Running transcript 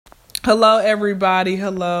Hello, everybody.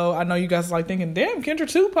 Hello. I know you guys are like thinking, damn, Kendra,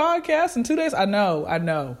 2 podcasts in 2 days. I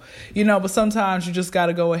know. But sometimes you just got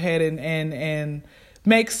to go ahead and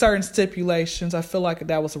make certain stipulations. I feel like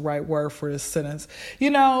that was the right word for this sentence.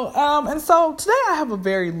 And so today I have a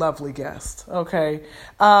very lovely guest, okay?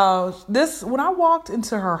 When I walked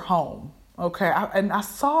into her home, okay, I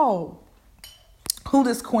saw who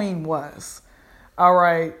this queen was, all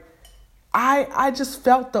right? I just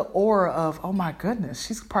felt the aura of, oh my goodness,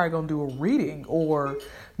 she's probably going to do a reading, or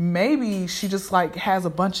maybe she just like has a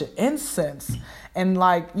bunch of incense and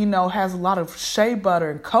has a lot of shea butter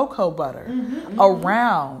and cocoa butter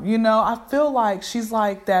around. I feel like she's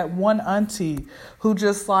like that one auntie who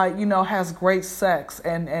just has great sex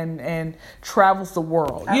and travels the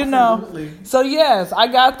world. Absolutely. So yes, I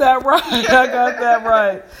got that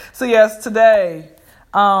right. So yes, today.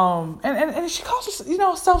 And she calls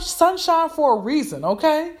herself Sunshine for a reason,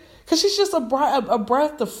 okay? Because she's just a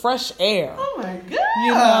breath of fresh air. Oh my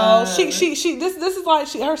god! This is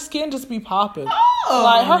like her skin just be popping. Oh.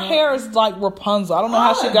 Like her hair is like Rapunzel. I don't know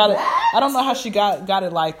how she got it. I don't know how she got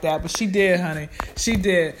it like that, but she did, honey. She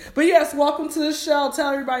did. But yes, welcome to the show.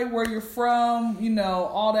 Tell everybody where you're from.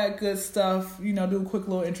 All that good stuff. Do a quick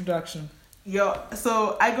little introduction.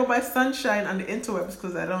 So I go by Sunshine on the interwebs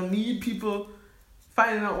because I don't need people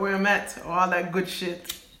finding out where I'm at or all that good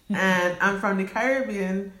shit. And I'm from the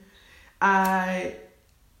Caribbean. I'm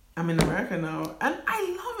in America now, and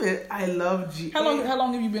I love it. I love GA. How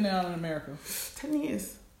long have you been out in America? 10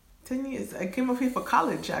 years. 10 years. I came up here for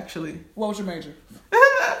college, actually. What was your major?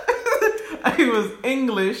 I was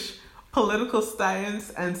English, political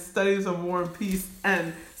science, and studies of war and peace.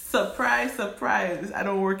 And surprise, I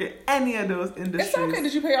don't work in any of those industries. It's okay.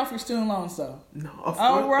 Did you pay off your student loans, though? No,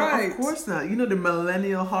 Right. Of course not. The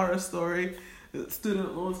millennial horror story.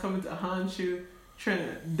 Student loans coming to haunt you, trying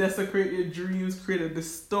to desecrate your dreams, create a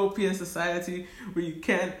dystopian society where you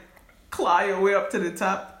can't claw your way up to the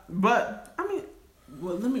top. But let me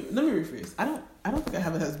rephrase. I don't think I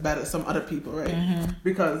have it as bad as some other people, right? Mm-hmm.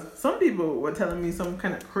 Because some people were telling me some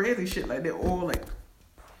kind of crazy shit, like they owe like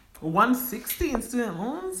 $160 in student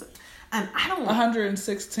loans, and I don't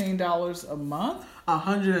 $116 a month.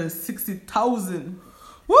 $160,000.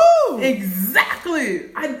 Woo!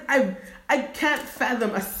 Exactly. I can't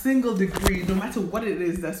fathom a single degree, no matter what it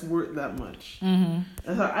is, that's worth that much. Mm-hmm.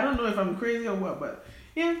 So I don't know if I'm crazy or what, but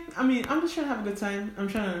yeah, I'm just trying to have a good time. I'm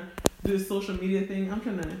trying to do this social media thing. I'm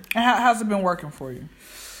trying to. And how's it been working for you?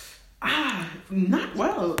 Not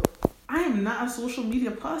well. I am not a social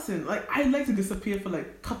media person. Like, I like to disappear for like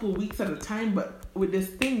a couple weeks at a time, but with this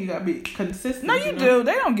thing, you gotta be consistent. No, you do.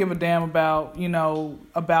 They don't give a damn about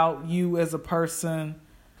you as a person.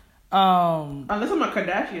 Unless I'm a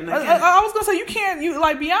Kardashian. I was gonna say you can't.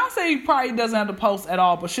 Beyonce probably doesn't have to post at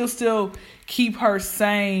all, but she'll still keep her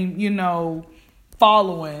same,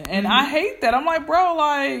 following. And I hate that. I'm like, bro,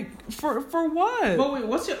 like for what? But wait,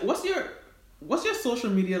 what's your social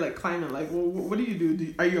media like climate? Like, what do you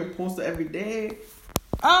do? Are you a poster every day?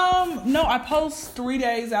 No, I post 3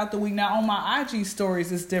 days out the week. Now on my IG stories,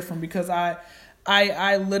 it's different because I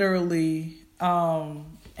literally am.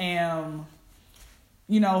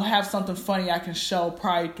 Have something funny I can show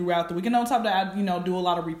probably throughout the week. And on top of that, I, do a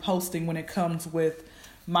lot of reposting when it comes with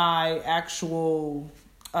my actual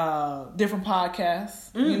different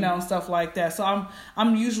podcasts, and stuff like that. So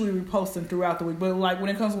I'm usually reposting throughout the week. But like when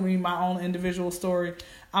it comes to me, my own individual story,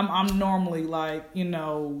 I'm normally like,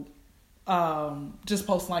 just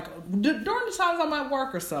posting like during the times I'm at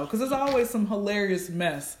work or so. Because there's always some hilarious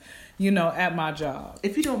mess, at my job.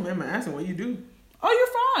 If you don't mind my asking, what you do? Oh,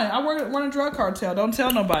 you're fine. I run a drug cartel. Don't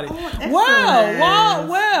tell nobody. Oh,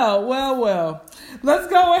 well. Let's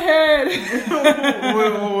go ahead what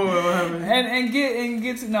happened? and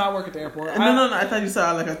get to. No, I work at the airport. No. I thought you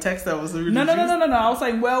saw like a text that was really. No. I was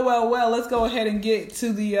like, well. Let's go ahead and get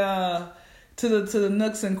to the to the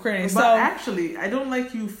nooks and crannies. But actually, I don't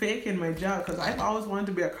like you faking my job because I've always wanted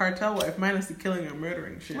to be a cartel wife, minus the killing and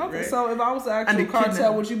murdering shit. Okay, right? So if I was the actual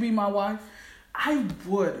cartel, would you be my wife? I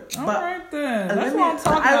would. All but right then. That's what I'm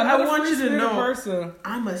talking about. I want you to know, person.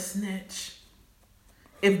 I'm a snitch.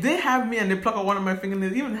 If they have me and they pluck out one of my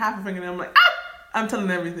fingernails, even half a fingernail, I'm like, I'm telling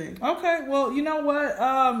everything. Okay, well, you know what?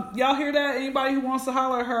 Y'all hear that? Anybody who wants to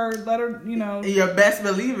holler at her, let her, You best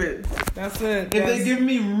believe it. That's it. If they give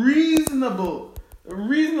me reasonable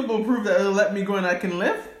proof that it'll let me go and I can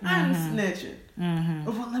live, I'm snitching. Mm-hmm.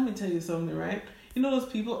 Well, let me tell you something, right? You know those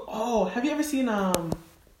people? Oh, have you ever seen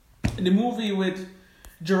the movie with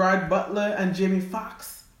Gerard Butler and Jamie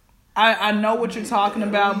Foxx? I know what you're talking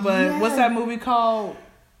about, but what's that movie called?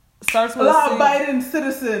 Starts with a C. Biden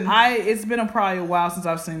citizen. It's been probably a while since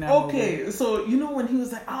I've seen that movie. Okay, so you know when he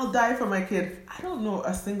was like, I'll die for my kid. I don't know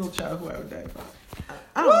a single child who I would die for.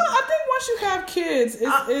 I think once you have kids,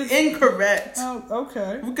 it's incorrect. Oh,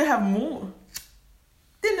 okay. We could have more.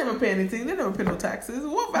 They never pay anything. They never pay no taxes.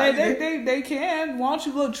 What they can. Why don't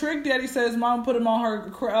you look? Trick Daddy says mom put him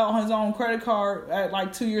on his own credit card at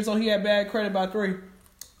like 2 years old. He had bad credit by 3.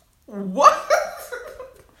 What?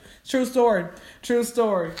 True story.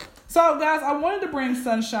 So guys, I wanted to bring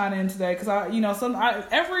Sunshine in today because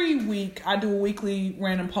every week I do a weekly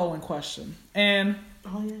random polling question, and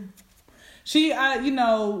she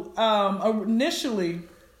initially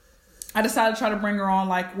I decided to try to bring her on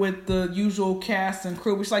like with the usual cast and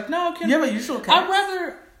crew. But she's like, no, you have a usual cast? I'd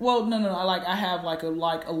rather. Well, no. I have like a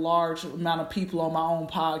large amount of people on my own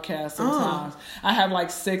podcast sometimes. I have like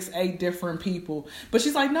 6-8 different people. But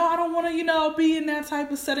she's like, no, I don't want to, be in that type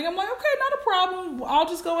of setting. I'm like, okay, not a problem. I'll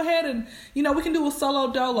just go ahead and, we can do a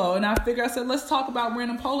solo dolo. And I said, let's talk about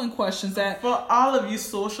random polling questions that. For all of you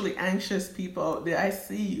socially anxious people out there, I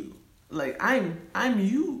see you. Like, I'm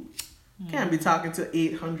you. Can't be talking to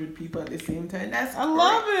 800 people at the same time. I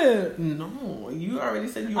love it. No, you already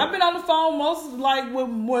said you. I've been on the phone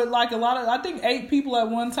with like a lot of, I think 8 people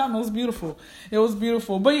at one time. It was beautiful.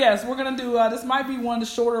 But yes, we're gonna do. This might be one of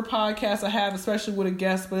the shorter podcasts I have, especially with a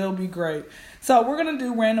guest, but it'll be great. So we're gonna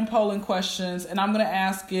do random polling questions, and I'm gonna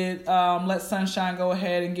ask it. Let Sunshine go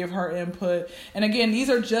ahead and give her input. And again,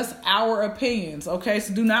 these are just our opinions. Okay,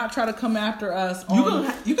 so do not try to come after us.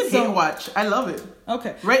 You can hate watch. I love it.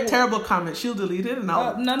 Okay. Write terrible comments. She'll delete it, and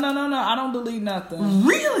I'll. No. I don't delete nothing.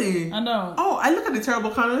 Really? I don't. Oh, I look at the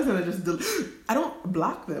terrible comments and I just delete. I don't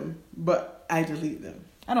block them, but I delete them.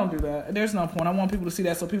 I don't do that. There's no point. I want people to see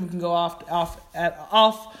that so people can go off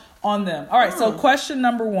on them. All right. So question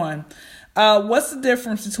number 1. What's the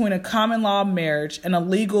difference between a common law marriage and a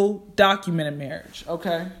legal documented marriage?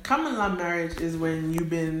 Okay. Common law marriage is when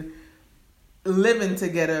you've been living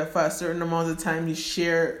together for a certain amount of time. You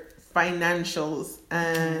share financials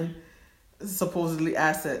and supposedly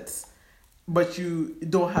assets, but you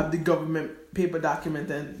don't have the government paper document.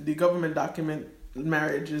 And the government document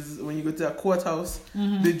marriage is when you go to a courthouse,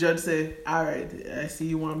 the judge say, all right, I see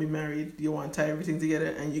you want to be married, you want to tie everything together,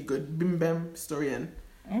 and you good, bim bam, story end.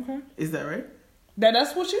 Okay. Is that right?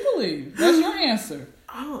 That's what you believe. That's your answer.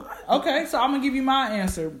 Okay, so I'm gonna give you my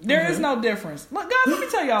answer. There is no difference. But guys, let me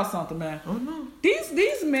tell y'all something, man. Oh no.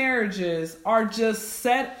 These marriages are just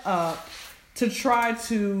set up to try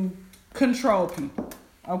to control people.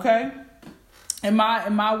 Okay? In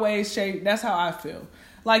my way, shape, that's how I feel.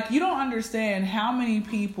 Like, you don't understand how many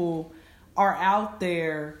people are out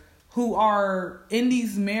there who are in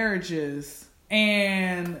these marriages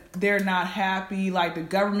and they're not happy, like the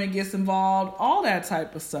government gets involved, all that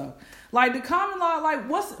type of stuff. Like the common law, like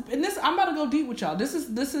I'm about to go deep with y'all. This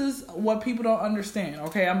is what people don't understand.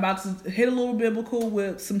 Okay, I'm about to hit a little biblical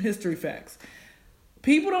with some history facts.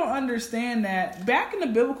 People don't understand that back in the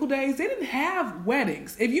biblical days, they didn't have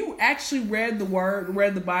weddings. If you actually read the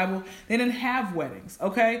Bible, they didn't have weddings.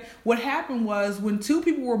 Okay, what happened was when 2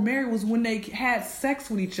 people were married was when they had sex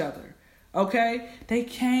with each other. Okay, they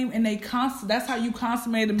came and that's how you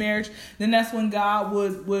consummate a marriage. Then that's when God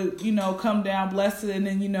would come down, bless it, and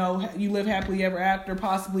then you live happily ever after,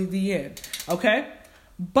 possibly the end. Okay,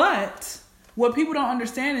 but what people don't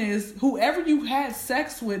understand is whoever you had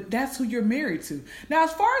sex with, that's who you're married to. Now,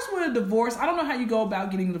 as far as with a divorce, I don't know how you go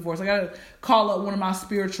about getting a divorce. I gotta call up one of my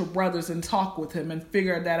spiritual brothers and talk with him and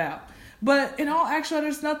figure that out. But in all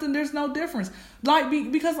actuality, there's no difference. Like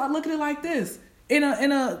because I look at it like this. In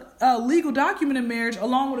a legal documented marriage,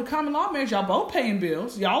 along with a common law marriage, y'all both paying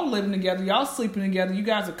bills. Y'all living together. Y'all sleeping together. You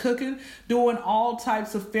guys are cooking, doing all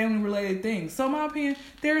types of family-related things. So in my opinion,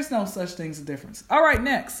 there is no such thing as a difference. All right,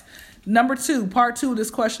 next. Number 2, part 2 of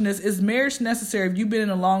this question is marriage necessary if you've been in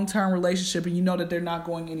a long-term relationship and you know that they're not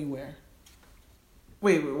going anywhere?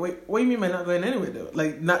 Wait. What do you mean by not going anywhere, though?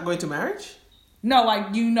 Like, not going to marriage? No,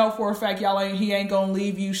 like, for a fact, he ain't gonna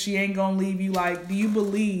leave you, she ain't gonna leave you. Like, do you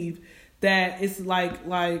believe that it's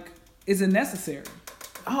is it necessary?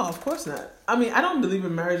 Oh, of course not. I mean, I don't believe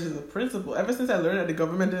in marriage as a principle. Ever since I learned that the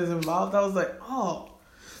government is involved, I was like, oh,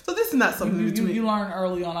 so this is not something you learned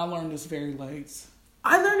early on. I learned this very late.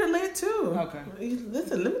 I learned it late too. Okay.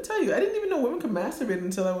 Listen, let me tell you, I didn't even know women could masturbate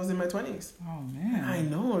until I was in my 20s. Oh man. I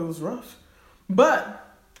know, it was rough.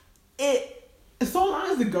 But so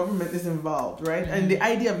long as the government is involved, right? Mm-hmm. And the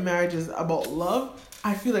idea of marriage is about love,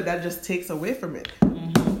 I feel like that just takes away from it.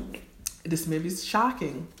 Mm-hmm. This may be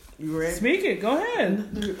shocking. You ready? Speak it. Go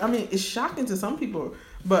ahead. I mean, it's shocking to some people,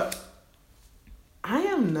 but I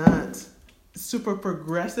am not super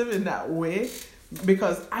progressive in that way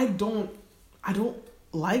because I don't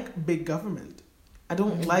like big government. I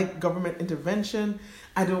don't like government intervention.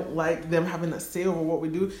 I don't like them having a say over what we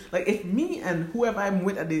do. Like, if me and whoever I'm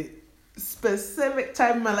with at the specific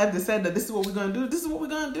time in my life decide that this is what we're going to do, this is what we're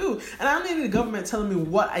going to do. And I don't need the government telling me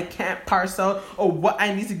what I can't parse out or what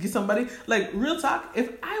I need to give somebody. Like, real talk,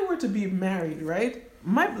 if I were to be married, right,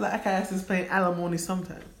 my black ass is paying alimony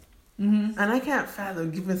sometime. And I can't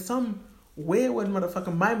fathom giving some wayward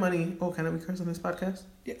motherfucker my money. Oh, can I be cursed on this podcast?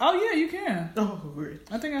 Oh yeah, you can. Oh, great.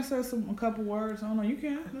 I think I said a couple words. I don't know. You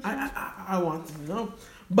can. I want to know,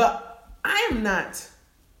 but I am not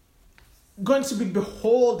going to be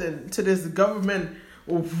beholden to this government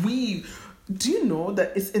weave. Do you know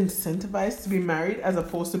that it's incentivized to be married as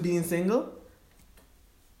opposed to being single?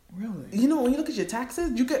 Really? You know, when you look at your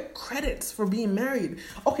taxes, you get credits for being married.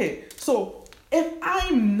 Okay, so if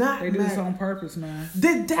I'm not They do married, this on purpose, man.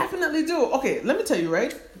 they definitely do. Okay, let me tell you,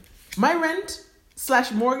 right? My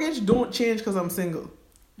rent/mortgage don't change because I'm single.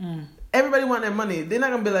 Everybody want their money. They're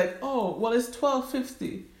not gonna be like, oh, well, it's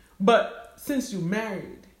 $1,250, but since you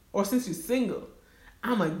married or since you're single,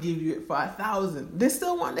 I'm gonna give you it for $1,000. They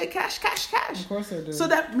still want their cash. Of course they do. So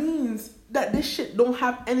that means that this shit don't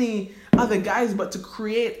have any other guys but to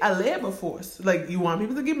create a labor force. Like, you want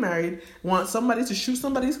people to get married, want somebody to shoot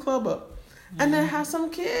somebody's club up, and then have some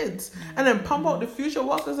kids, and then pump out the future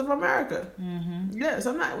workers of America. Yes,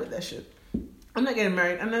 I'm not with that shit. I'm not getting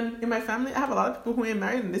married. And then in my family, I have a lot of people who ain't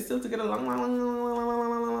married, and they still together a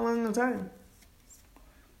long time.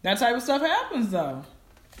 That type of stuff happens, though.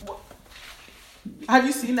 Have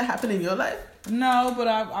you seen that happen in your life? No, but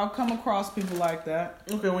I've come across people like that.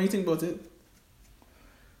 Okay, when you think about it,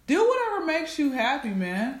 do whatever makes you happy,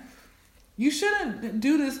 man. You shouldn't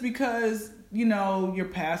do this because, you know, your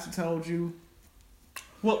pastor told you.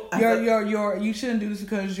 Well, you shouldn't do this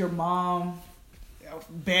because your mom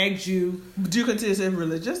begged you. Do you consider yourself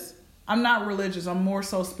religious? I'm not religious. I'm more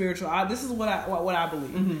so spiritual. This is what I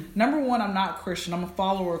believe. Number one, I'm not Christian. I'm a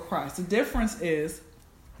follower of Christ. The difference is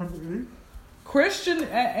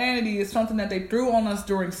Christianity is something that they threw on us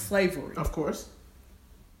during slavery. Of course.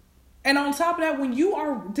 And on top of that,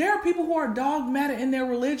 there are people who are dogmatic in their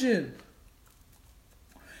religion.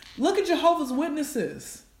 Look at Jehovah's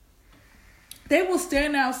Witnesses. They will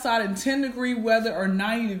stand outside in 10-degree weather or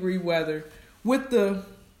 90-degree weather with the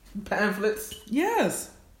pamphlets. Yes.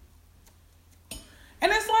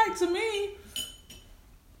 And it's like to me,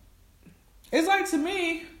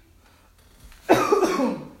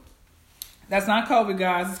 that's not COVID,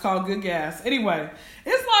 guys. It's called good gas. Anyway,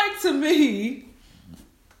 it's like to me,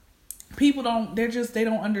 people they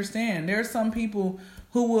don't understand. There are some people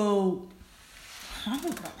who will,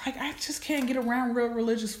 I just can't get around real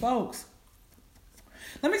religious folks.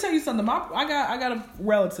 Let me tell you something. I got a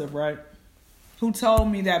relative, right, who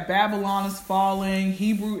told me that Babylon is falling,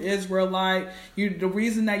 Hebrew Israelite. The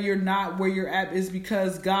reason that you're not where you're at is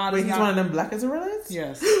because God is not. He's one of them black Israelites?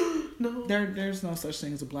 Yes. No. There's no such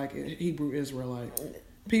thing as a black Hebrew Israelite.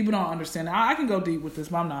 People don't understand. I can go deep with this,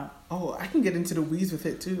 but I'm not. Oh, I can get into the weeds with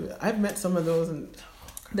it too. I've met some of those and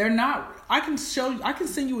they're not. I can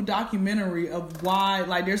send you a documentary of why,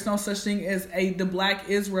 like, there's no such thing as the black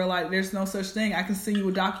Israelite. There's no such thing. I can send you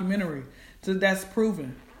a documentary that's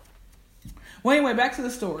proven. Well, anyway, back to the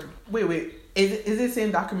story. Wait. Is it the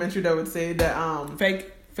same documentary that would say that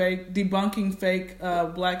fake debunking fake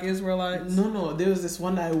black Israelites? No. There was this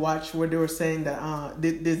one that I watched where they were saying that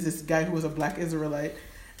there's this guy who was a black Israelite,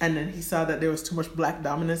 and then he saw that there was too much black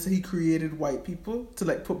dominance, so he created white people to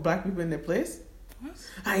like put black people in their place. What?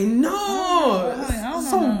 I know. I don't know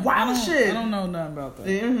some wild shit. I don't know nothing about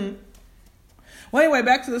that. Well, anyway,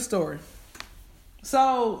 back to the story.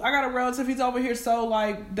 So I got a relative. He's over here so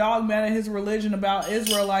like dogmatic his religion about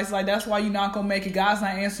Israelites. Like, that's why you're not gonna make it. God's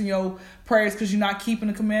not answering your prayers because you're not keeping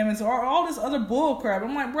the commandments or all this other bull crap.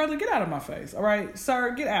 I'm like, brother, get out of my face. All right,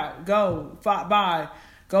 sir, get out. Go. Bye.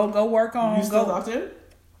 Go work on. You still talk to him?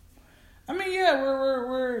 I mean, yeah,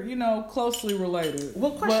 we're closely related.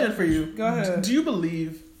 Well, question for you. Go ahead. Do you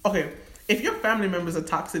believe? Okay. If your family members are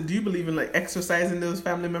toxic, do you believe in like exercising those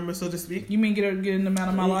family members, so to speak? You mean getting them out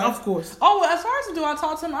of my life? Of course. Oh, well, as far as do I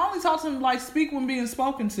talk to him, I only talk to him like speak when being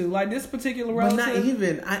spoken to. Like this particular relative. But not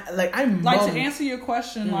even. I'm like to answer your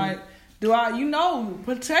question. Like, do I?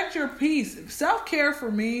 Protect your peace. Self-care for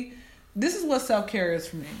me. This is what self-care is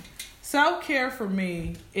for me. Self-care for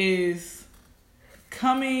me is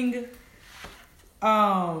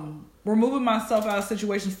removing myself out of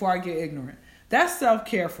situations before I get ignorant. That's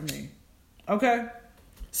self-care for me. Okay?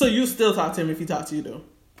 So you still talk to him if he talks to you, though?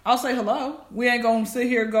 I'll say hello. We ain't gonna sit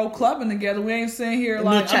here go clubbing together. We ain't sitting here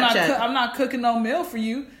like, I'm not cooking no meal for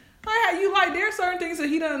you. There are certain things that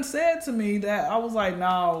he done said to me that I was like,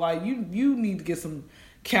 no, like you need to get some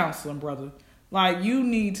counseling, brother. Like, you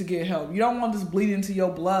need to get help. You don't want this bleeding into your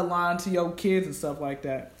bloodline, to your kids and stuff like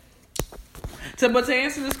that. But to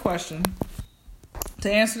answer this question,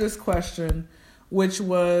 which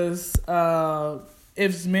was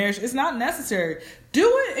if marriage, it's not necessary. Do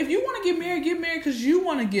it if you want to get married because you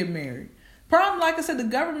want to get married. Problem, like I said, the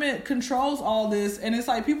government controls all this, and it's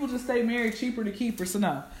like people just stay married cheaper to keep her. So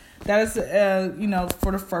no, that is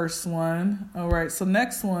for the first one. All right, so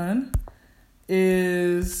next one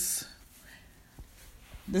is.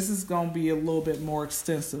 This is going to be a little bit more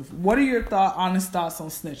extensive. What are your honest thoughts on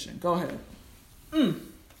snitching? Go ahead.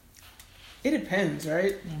 It depends,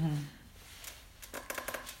 right?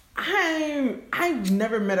 I've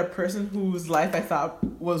never met a person whose life I thought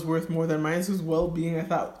was worth more than mine, whose well-being I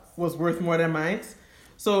thought was worth more than mine.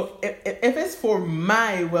 So if it's for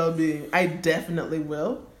my well-being, I definitely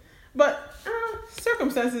will. But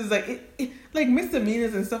circumstances like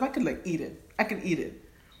misdemeanors and stuff, I could eat it. I could eat it.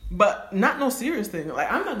 But not no serious thing.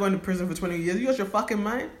 Like, I'm not going to prison for 20 years. You got your fucking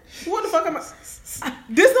mind? What the fuck am I?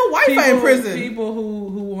 There's no Wi-Fi in prison. People who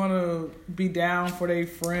want to be down for their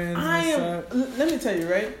friends Let me tell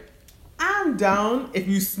you, right? I'm down if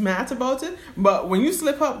you smart about it. But when you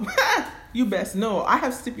slip up, you best know. I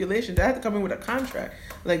have stipulations. I have to come in with a contract.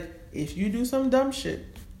 Like, if you do some dumb shit,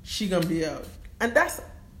 she gonna be out. And that's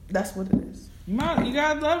what it is. You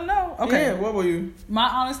gotta let them know. Okay. Yeah, what were you? My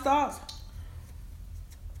honest thoughts.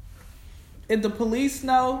 If the police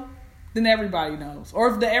know, then everybody knows.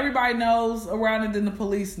 Or if everybody knows around it, then the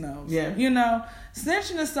police knows. Yeah.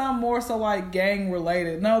 Snitching is something more so like gang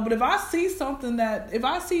related. No, but if I see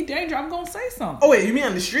danger, I'm going to say something. Oh, wait, you mean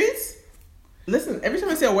on the streets? Listen, every time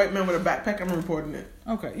I see a white man with a backpack, I'm reporting it.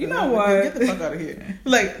 Okay, you know what? Get the fuck out of here.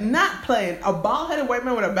 Like, not playing. A bald-headed white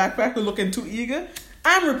man with a backpack who's looking too eager,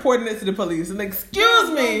 I'm reporting it to the police. And excuse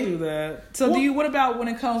me. Don't do that. So what about when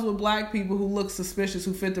it comes with black people who look suspicious,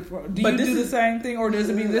 who fit the... Do you do the same thing? Or does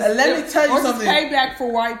it mean this... Let me tell you something. Or is payback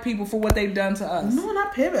for white people for what they've done to us? No,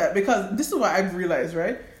 not payback. Because this is what I've realized,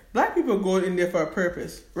 right? Black people go in there for a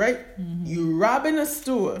purpose, right? Mm-hmm. You robbing a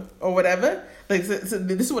store or whatever. So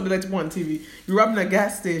this is what they like to put on TV. You're robbing a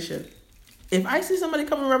gas station. If I see somebody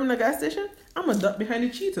coming robbing a gas station, I'm going to duck behind the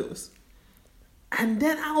Cheetos. And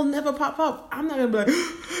then I'll never pop up. I'm not going to be like,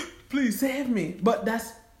 please save me. But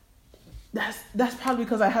that's probably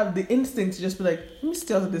because I have the instinct to just be like, let me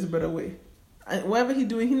steal this brother away. And whatever he's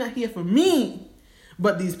doing, he's not here for me.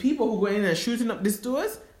 But these people who go in and shooting up these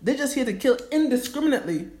stores, they're just here to kill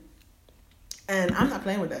indiscriminately. And I'm not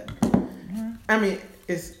playing with that. Mm-hmm. I mean,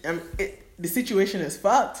 the situation is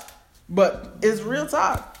fucked. But it's real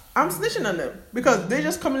talk. I'm snitching on them. Because they're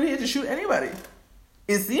just coming here to shoot anybody.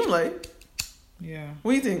 It seemed like. Yeah.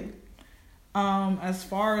 What do you think? As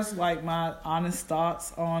far as my honest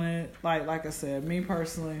thoughts on it, like I said, me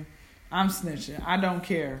personally, I'm snitching. I don't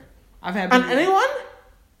care. I've had on anyone?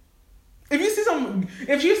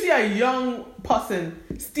 If you see a young person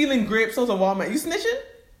stealing grapes out of Walmart, you snitching?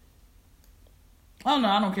 Oh no,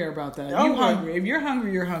 I don't care about that. You hungry? If you're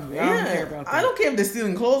hungry, you're hungry. I don't care about that. I don't care if they're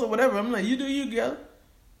stealing clothes or whatever. I'm like, you do you, girl.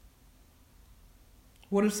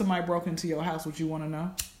 What if somebody broke into your house? Would you want to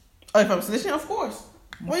know? Oh, if I'm snitching, of course.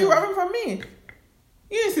 Okay. What are you robbing from me?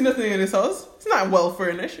 You ain't see nothing in this house. It's not well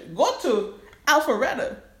furnished. Go to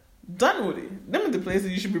Alpharetta, Dunwoody. Them are the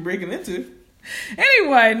places you should be breaking into.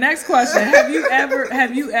 Anyway, next question. Have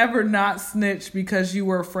you ever not snitched because you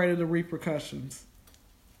were afraid of the repercussions?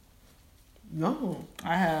 No.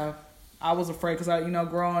 I have. I was afraid because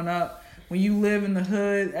growing up, when you live in the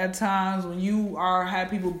hood at times, when you had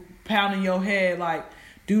people pounding your head like,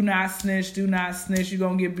 do not snitch, you're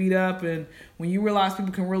going to get beat up. And when you realize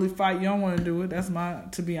people can really fight, you don't want to do it. That's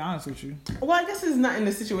to be honest with you. Well, I guess it's not in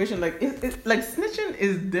the situation. Like snitching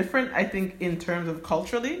is different, I think, in terms of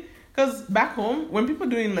culturally. Because back home, when people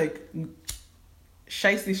doing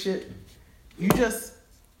shicey shit, you just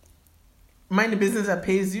mind the business that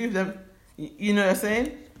pays you. You know what I'm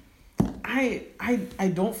saying?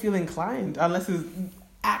 I don't feel inclined, unless it's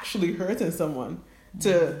actually hurting someone,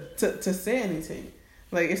 to say anything.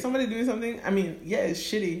 Like, if somebody doing something, I mean, yeah, it's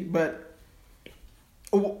shitty, but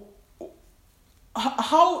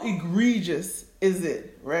how egregious is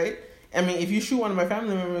it, right? I mean, if you shoot one of my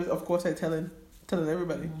family members, of course I'm telling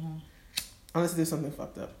everybody. Mm-hmm. Unless there's something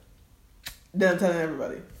fucked up. Then I'm telling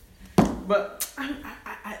everybody. But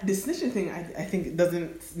the snitching thing, I think it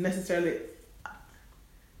doesn't necessarily...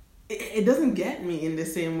 It doesn't get me in the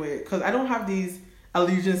same way. Because I don't have these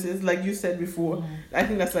allegiances, like you said before. Mm-hmm. I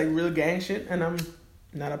think that's real gang shit, and I'm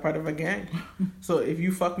not a part of a gang. So if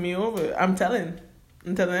you fuck me over, I'm telling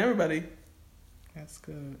everybody. That's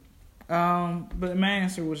good. But my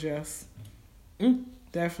answer was yes. Mm.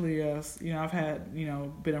 Definitely yes. You know, I've had,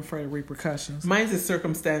 been afraid of repercussions. Mine is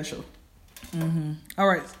circumstantial. Mm-hmm. All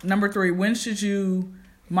right. Number 3, when should you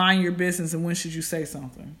mind your business and when should you say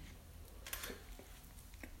something?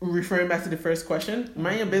 Referring back to the first question,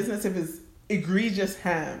 mind your business if it's egregious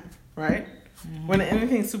harm, right? Mm-hmm. When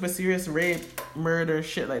anything super serious, rape, murder,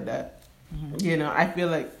 shit like that, I feel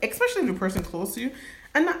like, especially the person close to you,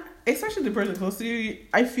 and not especially the person close to you,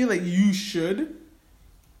 I feel like you should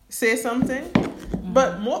say something. Mm-hmm.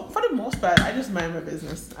 But for the most part, I just mind my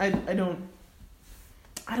business. I don't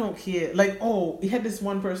care. Like, you had this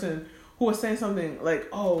one person who was saying something like,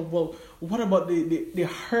 well, what about the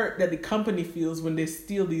hurt that the company feels when they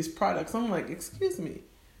steal these products? I'm like, excuse me.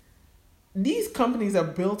 These companies are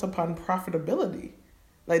built upon profitability.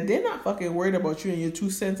 Like, they're not fucking worried about you and your 2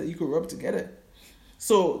 cents that you could rub together.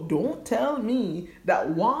 So don't tell me that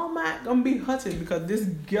Walmart gonna be hurting because this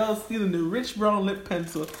girl stealing the rich brown lip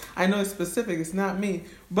pencil. I know it's specific, it's not me.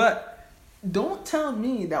 But don't tell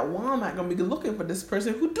me that Walmart gonna be looking for this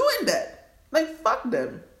person who doing that. Like, fuck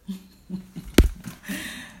them.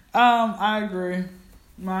 I agree.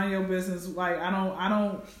 Mind your business. Like, I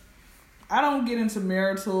don't get into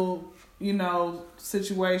marital,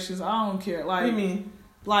 situations. I don't care. Like, What do you mean?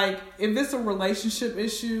 Like, if it's a relationship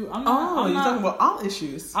issue, you're talking about all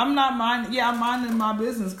issues. I'm not minding. Yeah, I'm minding my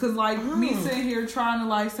business. Cause me sitting here trying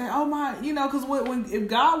to say, cause if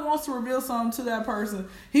God wants to reveal something to that person,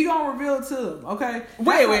 He gonna reveal it to them. Okay.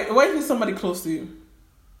 Wait. What if it's somebody close to you?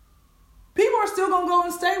 People are still gonna go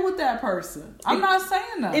and stay with that person. I'm not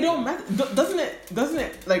saying that. It don't matter. Doesn't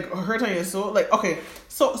it like hurt on your soul? Like, okay,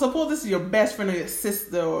 so suppose this is your best friend or your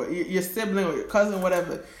sister or your sibling or your cousin,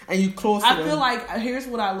 whatever, and you close to them. I feel like, here's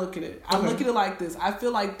what I look at it. I look at it like this. I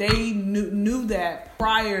feel like they knew that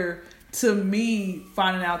prior to me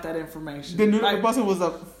finding out that information. They knew the person was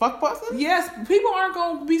a fuck person? Yes. People aren't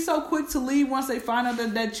gonna be so quick to leave once they find out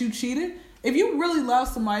that you cheated. If you really love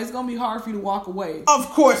somebody, it's going to be hard for you to walk away. Of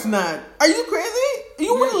course not. Are you crazy?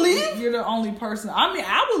 You wouldn't leave? You're the only person. I mean,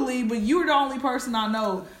 I would leave, but you're the only person I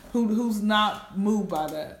know who's not moved by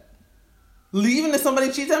that. Leaving if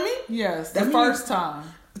somebody cheats on me? Yes, the first time.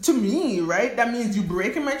 To me, right? That means you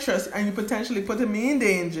breaking my trust and you potentially putting me in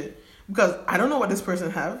danger. Because I don't know what this person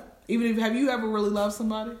have. Have you ever really loved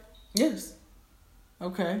somebody? Yes.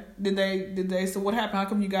 Okay. Did they, so what happened? How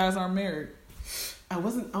come you guys aren't married? I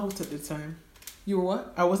wasn't out at the time. You were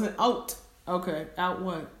what? I wasn't out. Okay. Out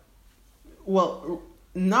what? Well,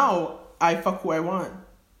 now I fuck who I want.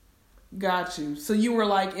 Got you. So you were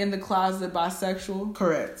like in the closet bisexual?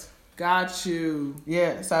 Correct. Got you.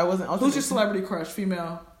 Yeah, so I wasn't out. Who's your celebrity crush?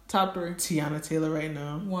 Female? Top 3? Tiana Taylor right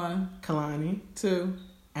now. 1. Kalani. 2.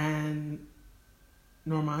 And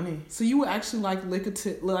Normani. So you would actually lick a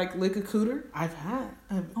cooter? I've had.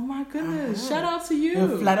 Oh my goodness! Shout out to you.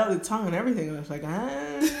 And flat out the tongue and everything. And I was like,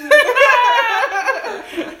 yeah,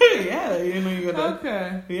 you gotta.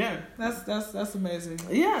 Okay. Yeah. That's amazing.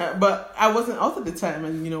 Yeah, but I wasn't out at the time,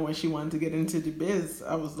 and when she wanted to get into the biz,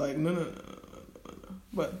 I was like, no.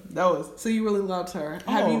 But that was. So you really loved her.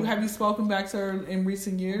 Have you spoken back to her in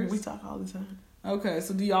recent years? We talk all the time. Okay,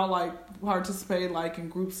 so do y'all participate in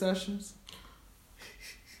group sessions?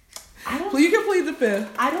 You can plead the fifth.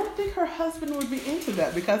 I don't think her husband would be into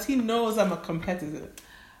that because he knows I'm a competitor.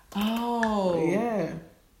 Oh. Yeah.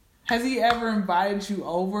 Has he ever invited you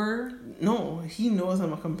over? No, he knows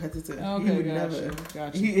I'm a competitor. Okay, he would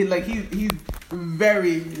gotcha. He's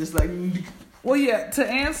very just like. Well, yeah. To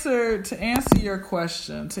answer your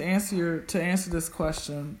question, to answer this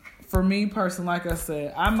question. For me personally, like I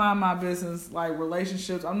said, I mind my business,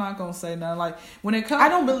 relationships. I'm not gonna say nothing. When it comes, I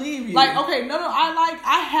don't believe you. Okay, no,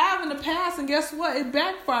 I have in the past, and guess what? It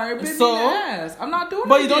backfired. It bit me in the ass. I'm not doing it.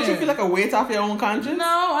 But don't you feel like a weight off your own conscience? No,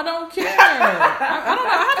 I don't care. I don't know.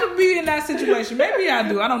 I have to be in that situation. Maybe I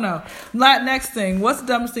do. I don't know. Next thing, what's the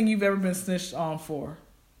dumbest thing you've ever been snitched on for?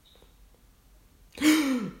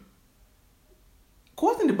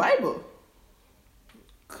 Quoting the Bible.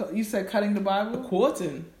 You said cutting the Bible?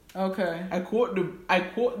 Quoting. Okay. I quote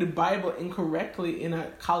the Bible incorrectly in a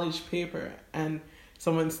college paper, and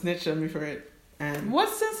someone snitched on me for it. And what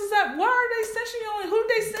sense is that? Why are they snitching on you? Who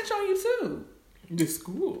did they snitch on you to? The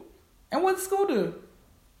school. And what did the school do?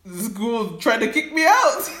 The school tried to kick me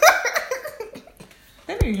out.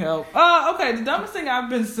 They need help. Okay, the dumbest thing I've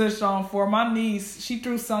been snitched on for, my niece, she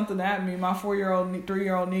threw something at me, my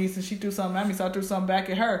 3-year-old niece, and she threw something at me, so I threw something back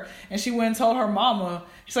at her. And she went and told her mama,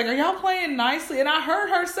 she's like, are y'all playing nicely? And I heard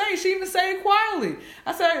her say, she even said it quietly.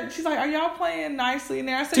 She's like, are y'all playing nicely in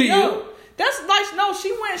there? I said, to yo. you? That's no,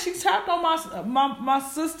 she tapped on my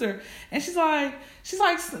sister, and she's like,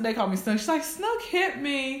 they call me Snook. She's like, Snook hit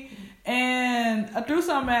me. and I threw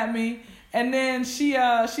something at me, and then she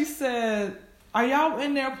said, "Are y'all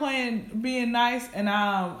in there being nice?" And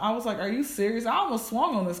I was like, "Are you serious?" I almost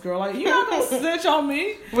swung on this girl. Like, you not gonna snitch on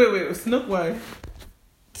me? Wait, Snook why?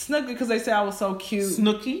 Snook because they said I was so cute.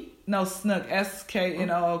 Snooky? No, Snook.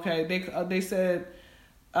 SKNOOK. They said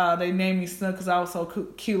they named me Snook because I was so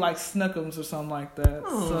cute, like Snookums or something like that.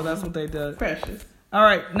 Aww. So that's what they did. Precious. All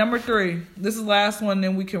right, number 3. This is the last one,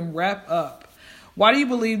 then we can wrap up. Why do you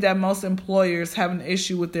believe that most employers have an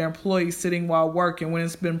issue with their employees sitting while working when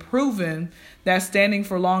it's been proven that standing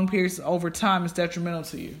for long periods over time is detrimental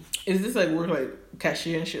to you? Is this like work like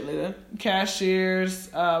cashier and shit like that? Cashiers,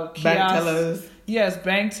 kiosks. Bank tellers. Yes,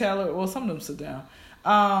 bank teller. Well, some of them sit down.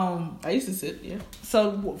 I used to sit, yeah.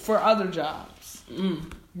 So for other jobs,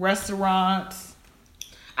 restaurants.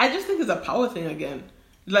 I just think it's a power thing again.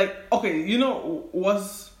 Like, okay, you know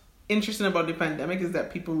what's interesting about the pandemic is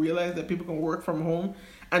that people realize that people can work from home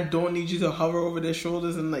and don't need you to hover over their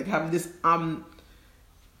shoulders and like have this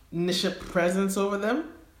omniscient presence over them.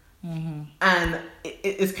 Mm-hmm. And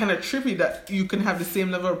it's kind of trippy that you can have the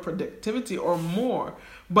same level of productivity or more,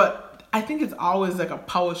 but I think it's always like a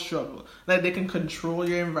power struggle. Like they can control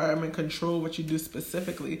your environment, control what you do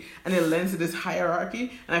specifically, and it lends to this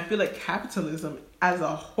hierarchy. And I feel like capitalism as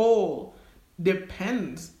a whole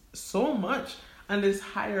depends so much on this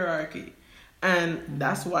hierarchy, and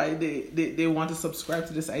that's why they want to subscribe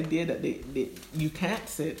to this idea that you can't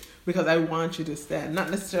sit because I want you to stand.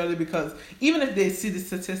 Not necessarily because even if they see the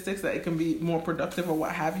statistics that it can be more productive or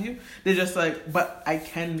what have you, they're just like, but I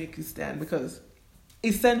can make you stand because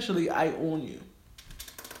essentially I own you.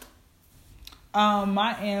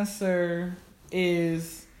 My answer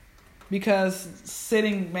is because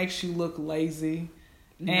sitting makes you look lazy.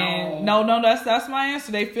 And no, that's my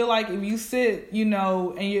answer. They feel like if you sit,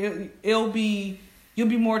 and you'll be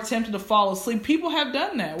more tempted to fall asleep. People have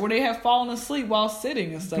done that where they have fallen asleep while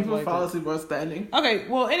sitting and stuff like that. People fall asleep while standing. Okay,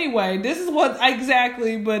 well, anyway, this is what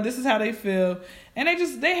exactly, but this is how they feel, and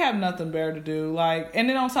they have nothing better to do. Like, and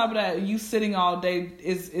then on top of that, you sitting all day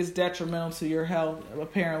is detrimental to your health.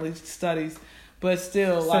 Apparently, studies, but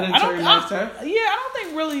still, like, I don't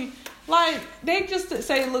think really. Like, they just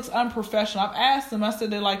say it looks unprofessional. I've asked them. I said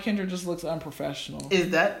they like Kendra just looks unprofessional. Is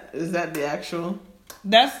that the actual?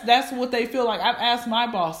 That's what they feel like. I've asked my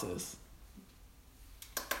bosses.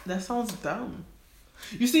 That sounds dumb.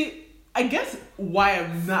 You see, I guess why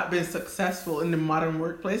I've not been successful in the modern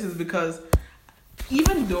workplace is because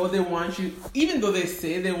even though they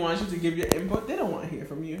say they want you to give your input, they don't want to hear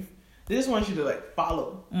from you. They just want you to like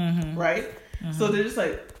follow, right? Mm-hmm. So they're just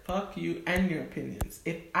like, fuck you and your opinions.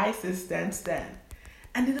 If I say stand.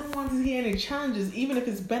 And they don't want to hear any challenges, even if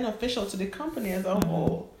it's beneficial to the company as a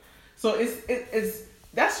whole. So it's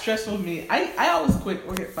that's stressful for me. I always quit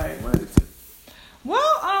or get fired. One of the two.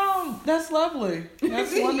 Well, that's lovely.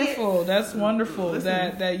 That's wonderful. Yeah. That's wonderful.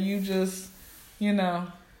 Listen. that you just,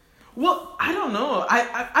 Well, I don't know.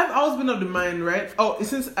 I've always been of the mind, right? Oh,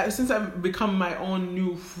 since I've become my own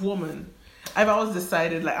new woman, I've always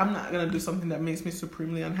decided like I'm not gonna do something that makes me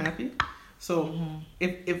supremely unhappy. So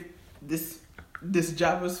if this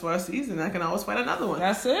job was for a season, I can always find another one.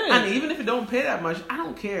 That's it. And even if it don't pay that much, I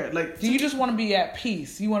don't care. Like, do you just want to be at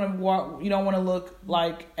peace? You want to walk. You don't want to look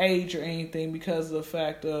like age or anything because of the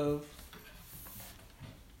fact of.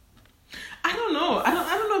 I don't know. I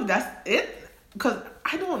don't know if that's it, because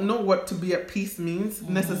I don't know what to be at peace means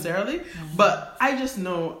necessarily. But I just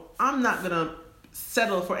know I'm not gonna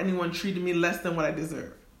settle for anyone treating me less than what I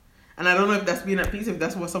deserve. And I don't know if that's being at peace. If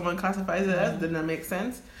that's what someone classifies it as, then that makes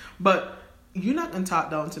sense. But you're not gonna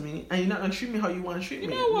talk down to me, and you're not gonna treat me how you want to treat me.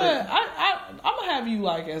 You know what? I'm gonna have you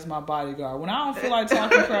like as my bodyguard. When I don't feel like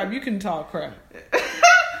talking crap, you can talk crap.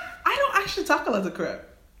 I don't actually talk a lot of crap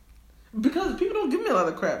because people don't give me a lot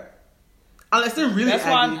of crap unless they're really. That's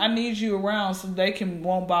why I need you around so they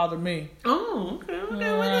won't bother me. Oh, okay. Right. We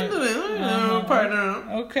can do that.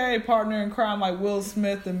 Partner. Okay, partner in crime like Will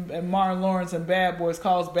Smith and Martin Lawrence and Bad Boys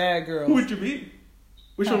calls Bad Girls. Who would you be?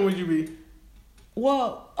 Which one would you be?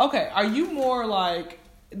 Well, okay. Are you more like?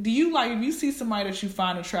 Do you like if you see somebody that you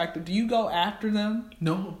find attractive? Do you go after them?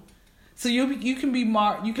 No. So you can be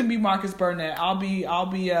Marcus Burnett. I'll be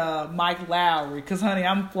Mike Lowry. Cause honey,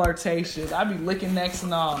 I'm flirtatious. I be licking necks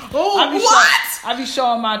and all. Oh, I be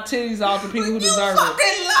showing my titties off to people who deserve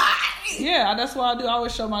it. Lie. Yeah, that's what I do. I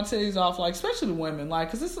always show my titties off, like especially the women,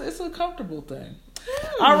 like cause it's a comfortable thing.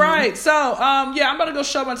 All right, so I'm about to go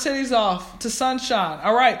show my titties off to Sunshine.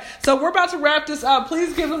 All right, so we're about to wrap this up.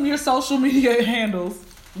 Please give them your social media handles.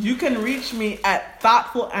 You can reach me at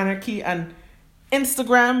Thoughtful Anarchy on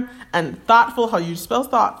Instagram, and Thoughtful how you spell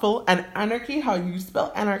thoughtful, and Anarchy how you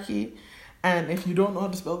spell anarchy. And if you don't know how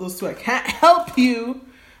to spell those two, I can't help you.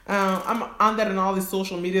 I'm on that on all the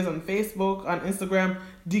social medias, on Facebook, on Instagram,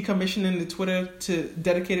 decommissioning the Twitter to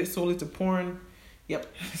dedicate it solely to porn. Yep.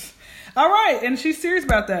 All right, and she's serious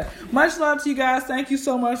about that. Much love to you guys. Thank you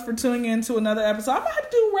so much for tuning in to another episode. I'm gonna have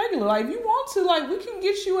to do regular. Like, if you want to, like, we can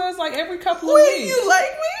get you as like every couple of weeks. You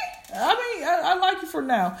like me? I mean, I like you for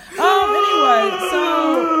now. Anyway,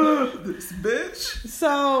 so this bitch.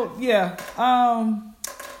 So yeah,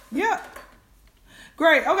 yeah.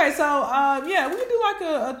 Great. Okay, so yeah, we can do like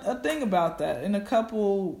a thing about that in every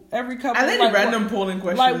couple. I think like random polling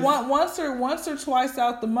questions. Like once or twice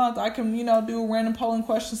out the month, I can do a random polling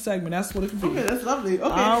question segment. That's what it could be. Okay, that's lovely.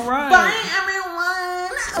 Okay, all right. Bye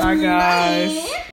everyone. Bye guys.